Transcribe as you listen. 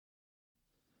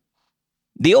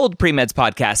The Old Pre-Meds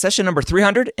Podcast, session number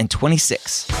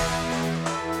 326.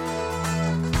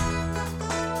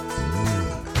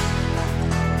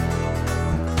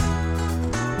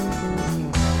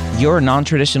 You're a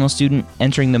non-traditional student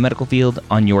entering the medical field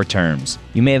on your terms.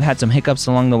 You may have had some hiccups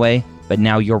along the way, but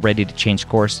now you're ready to change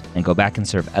course and go back and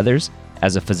serve others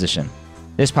as a physician.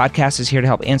 This podcast is here to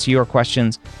help answer your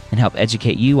questions and help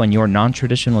educate you on your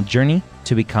non-traditional journey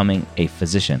to becoming a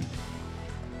physician.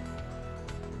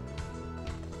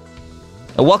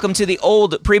 Welcome to the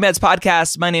Old Pre-Meds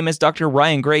Podcast. My name is Dr.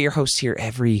 Ryan Gray, your host here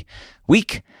every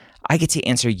week. I get to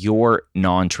answer your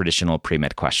non-traditional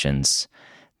pre-med questions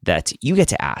that you get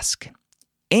to ask.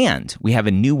 And we have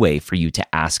a new way for you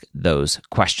to ask those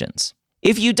questions.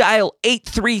 If you dial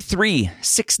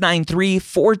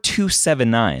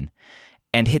 833-693-4279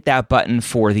 and hit that button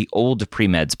for the Old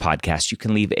Pre-Meds Podcast, you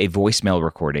can leave a voicemail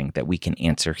recording that we can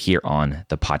answer here on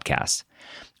the podcast.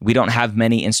 We don't have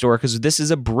many in store because this is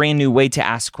a brand new way to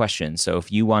ask questions. So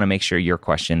if you want to make sure your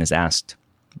question is asked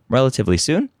relatively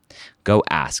soon, go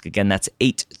ask. Again, that's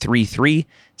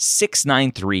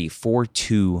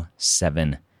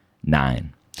 833-693-4279.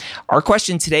 Our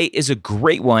question today is a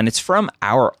great one. It's from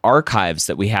our archives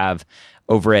that we have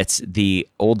over at the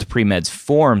Old Pre-Meds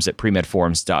forums at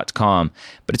premedforums.com.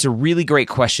 But it's a really great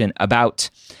question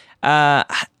about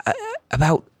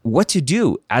what to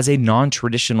do as a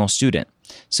non-traditional student.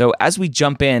 So as we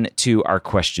jump into our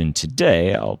question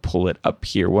today, I'll pull it up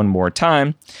here one more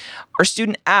time. Our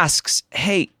student asks,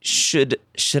 "Hey, should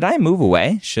I move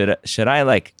away? Should I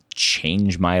like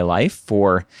change my life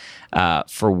for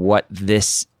what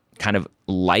this kind of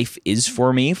life is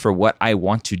for me, for what I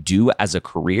want to do as a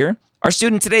career?" Our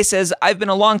student today says, "I've been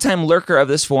a longtime lurker of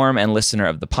this forum and listener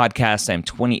of the podcast. I'm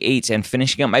 28 and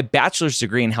finishing up my bachelor's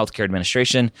degree in healthcare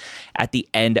administration at the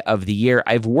end of the year.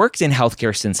 I've worked in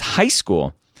healthcare since high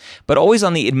school, but always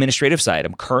on the administrative side.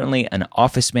 I'm currently an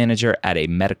office manager at a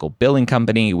medical billing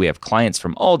company. We have clients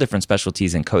from all different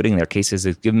specialties, and coding their cases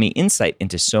has given me insight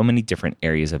into so many different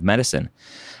areas of medicine.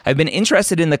 I've been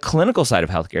interested in the clinical side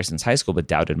of healthcare since high school, but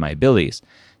doubted my abilities,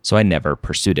 so I never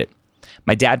pursued it.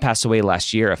 My dad passed away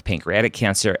last year of pancreatic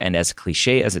cancer, and as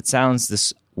cliche as it sounds,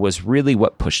 this was really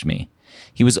what pushed me.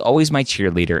 He was always my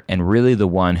cheerleader and really the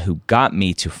one who got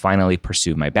me to finally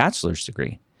pursue my bachelor's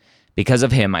degree. Because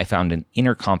of him, I found an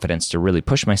inner confidence to really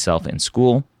push myself in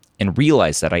school and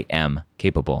realize that I am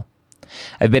capable.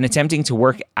 I've been attempting to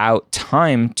work out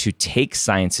time to take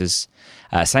science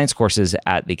courses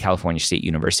at the California State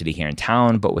University here in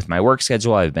town, but with my work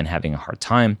schedule, I've been having a hard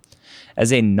time.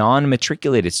 As a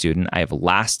non-matriculated student, I have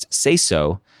last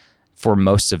say-so for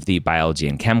most of the biology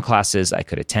and chem classes I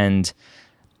could attend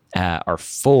are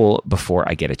full before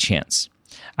I get a chance.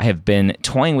 I have been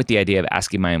toying with the idea of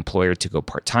asking my employer to go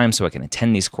part-time so I can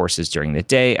attend these courses during the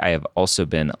day. I have also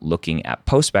been looking at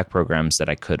Postbac programs that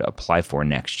I could apply for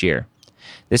next year.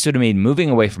 This would mean moving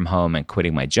away from home and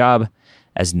quitting my job,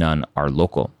 as none are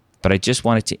local. But I just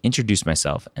wanted to introduce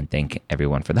myself and thank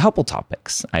everyone for the helpful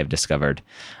topics I've discovered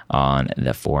on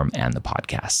the forum and the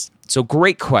podcast." So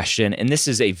great question. And this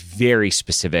is a very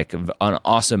specific, an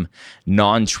awesome,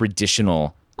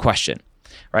 non-traditional question,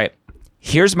 right?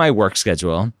 Here's my work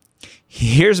schedule.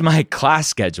 Here's my class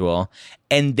schedule.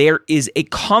 And there is a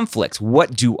conflict.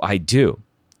 What do I do?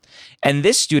 And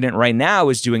this student right now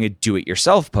is doing a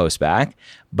do-it-yourself postbac,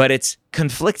 but it's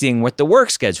conflicting with the work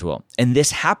schedule. And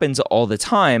this happens all the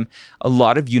time. A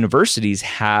lot of universities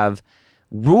have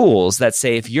rules that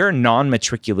say if you're a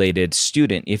non-matriculated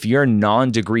student, if you're a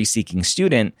non-degree seeking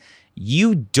student,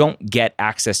 you don't get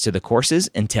access to the courses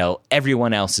until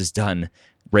everyone else is done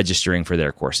registering for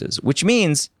their courses, which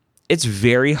means it's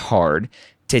very hard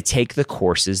to take the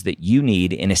courses that you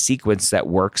need in a sequence that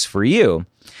works for you.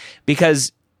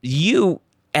 Because you,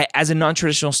 as a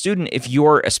non-traditional student, if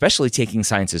you're especially taking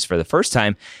sciences for the first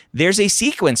time, there's a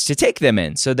sequence to take them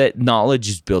in so that knowledge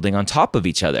is building on top of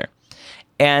each other.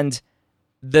 And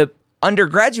the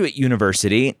undergraduate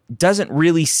university doesn't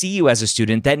really see you as a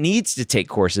student that needs to take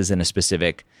courses in a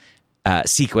specific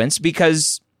sequence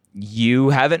because you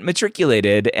haven't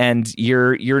matriculated and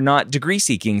you're not degree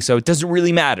seeking, so it doesn't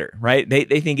really matter, right?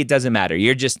 They think it doesn't matter.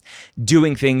 You're just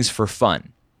doing things for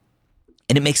fun.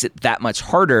 And it makes it that much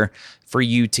harder for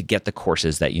you to get the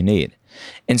courses that you need.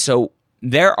 And so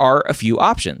there are a few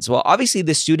options. Well, obviously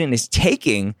the student is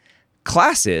taking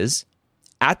classes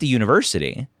at the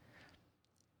university.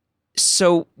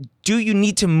 So do you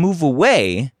need to move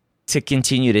away to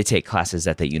continue to take classes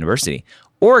at that university?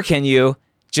 Or can you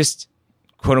just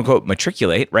quote unquote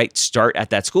matriculate, right? Start at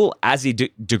that school as a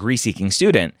degree seeking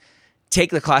student,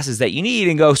 take the classes that you need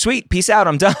and go, sweet, peace out,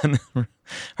 I'm done. All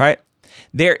right.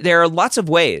 there are lots of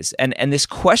ways, and this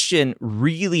question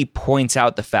really points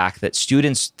out the fact that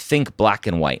students think black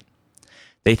and white.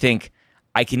 They think,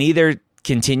 I can either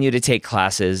continue to take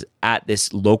classes at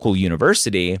this local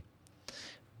university,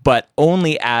 but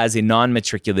only as a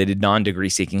non-matriculated, non-degree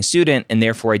seeking student, and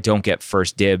therefore I don't get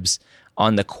first dibs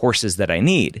on the courses that I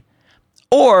need.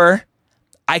 Or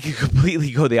I could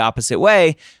completely go the opposite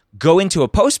way, go into a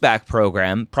postbac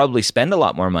program, probably spend a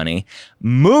lot more money,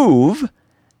 move,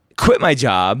 quit my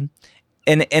job,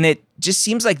 and it just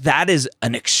seems like that is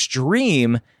an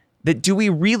extreme. That do we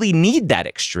really need that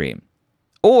extreme?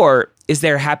 Or is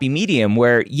there a happy medium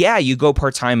where, yeah, you go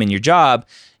part-time in your job,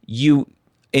 you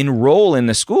enroll in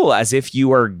the school as if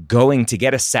you are going to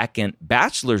get a second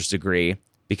bachelor's degree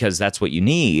because that's what you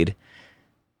need,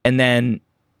 and then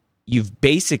you've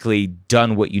basically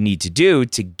done what you need to do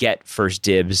to get first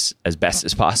dibs as best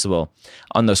as possible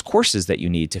on those courses that you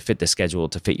need to fit the schedule,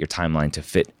 to fit your timeline, to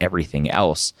fit everything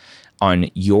else on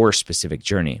your specific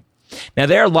journey. Now,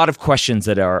 there are a lot of questions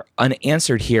that are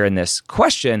unanswered here in this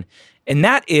question, and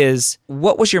that is,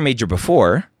 what was your major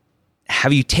before?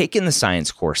 Have you taken the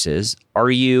science courses? Are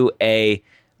you a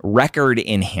record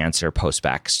enhancer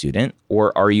postbac student,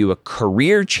 or are you a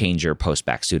career changer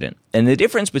postbac student? And the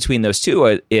difference between those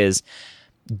two is,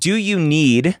 do you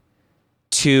need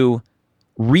to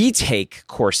retake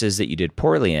courses that you did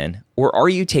poorly in, or are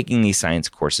you taking these science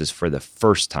courses for the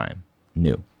first time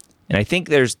new? And I think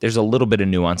there's a little bit of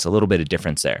nuance, a little bit of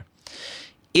difference there.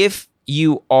 If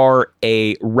you are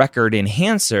a record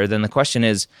enhancer, then the question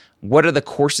is, what are the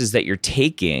courses that you're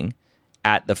taking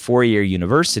at the four-year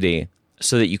university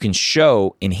so that you can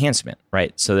show enhancement,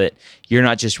 right? So that you're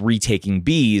not just retaking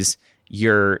Bs,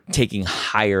 you're taking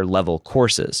higher level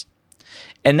courses.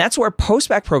 And that's where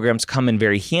postbac programs come in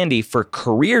very handy for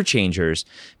career changers,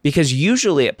 because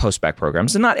usually at postbac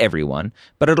programs, and not everyone,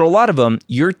 but at a lot of them,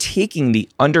 you're taking the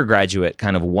undergraduate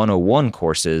kind of 101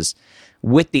 courses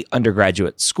with the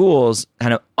undergraduate schools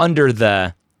kind of under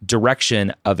the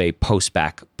direction of a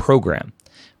postbac program.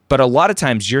 But a lot of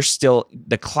times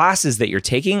the classes that you're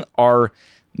taking are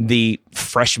the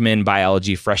freshman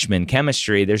biology, freshman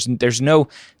chemistry. There's no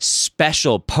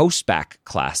special postbac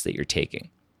class that you're taking.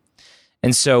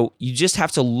 And so you just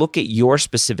have to look at your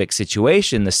specific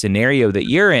situation, the scenario that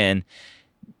you're in.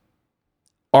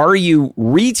 Are you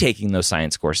retaking those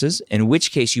science courses? In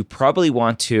which case you probably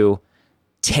want to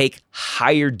take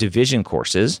higher division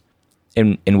courses,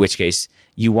 in which case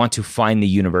you want to find the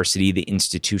university, the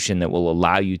institution that will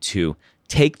allow you to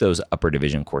take those upper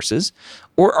division courses.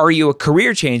 Or are you a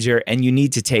career changer and you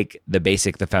need to take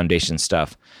the foundation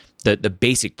stuff, the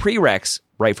basic prereqs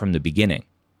right from the beginning?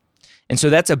 And so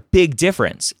that's a big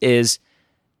difference, is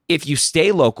if you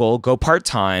stay local, go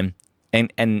part-time,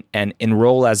 and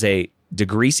enroll as a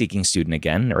degree-seeking student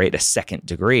again, right, a second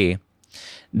degree,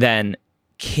 then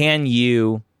can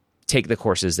you take the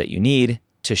courses that you need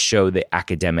to show the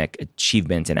academic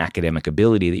achievement and academic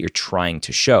ability that you're trying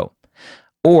to show?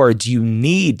 Or do you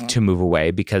need to move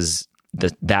away because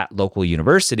that local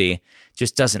university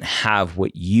just doesn't have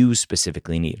what you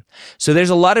specifically need? So there's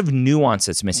a lot of nuance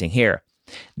that's missing here.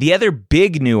 The other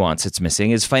big nuance that's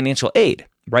missing is financial aid,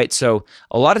 right? So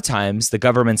a lot of times the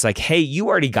government's like, hey, you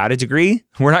already got a degree.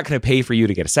 We're not going to pay for you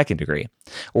to get a second degree.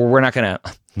 Or we're not going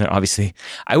to, obviously,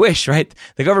 I wish, right?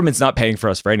 The government's not paying for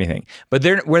us for anything. But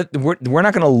we're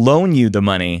not going to loan you the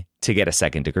money to get a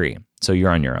second degree. So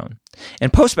you're on your own.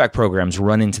 And postbac programs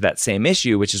run into that same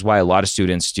issue, which is why a lot of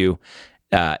students do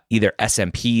either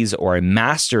SMPs or a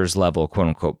master's level, quote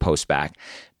unquote, postbac,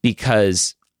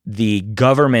 because the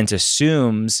government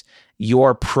assumes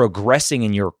you're progressing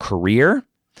in your career,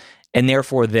 and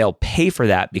therefore they'll pay for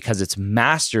that because it's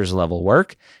master's level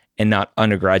work and not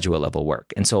undergraduate level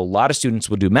work. And so a lot of students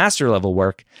will do master level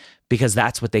work because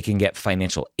that's what they can get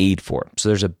financial aid for. So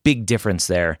there's a big difference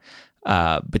there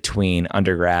between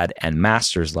undergrad and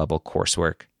master's level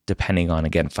coursework, depending on,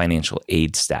 again, financial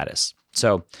aid status.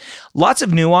 So lots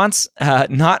of nuance,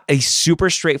 not a super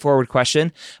straightforward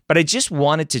question, but I just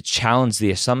wanted to challenge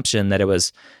the assumption that it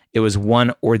was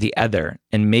one or the other.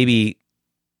 And maybe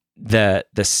the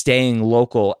staying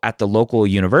local at the local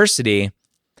university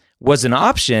was an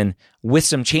option with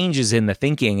some changes in the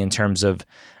thinking in terms of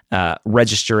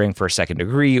registering for a second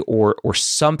degree or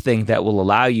something that will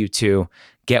allow you to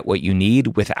get what you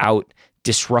need without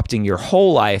disrupting your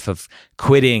whole life of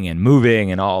quitting and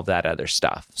moving and all of that other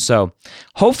stuff. So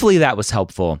hopefully that was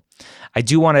helpful. I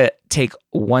do want to take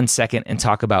 1 second and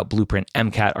talk about Blueprint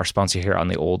MCAT, our sponsor here on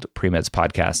the Old Pre-Meds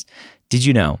podcast. Did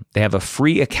you know they have a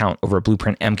free account over at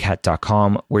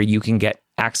blueprintmcat.com where you can get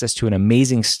access to an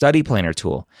amazing study planner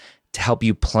tool to help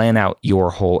you plan out your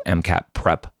whole MCAT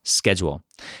prep schedule.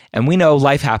 And we know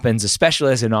life happens,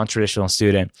 especially as a non-traditional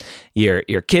student.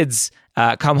 Your kids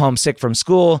come home sick from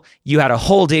school. You had a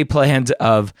whole day planned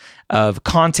of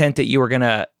content that you were going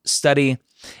to study.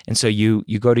 And so you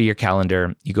go to your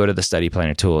calendar, you go to the study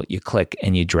planner tool, you click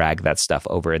and you drag that stuff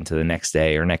over into the next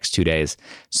day or next 2 days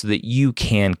so that you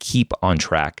can keep on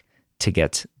track to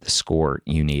get the score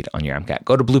you need on your MCAT.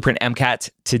 Go to Blueprint MCAT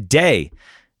today,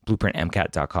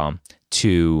 blueprintmcat.com,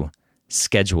 to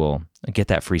schedule and get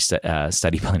that free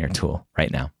study planner tool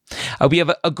right now. I hope you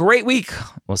have a great week.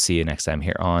 We'll see you next time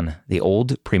here on the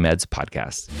Old Pre-Meds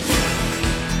Podcast.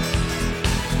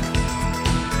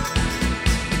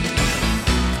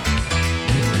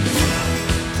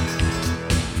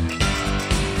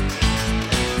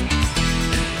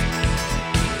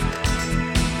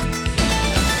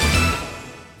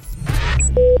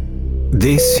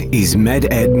 This is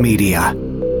MedEd Media.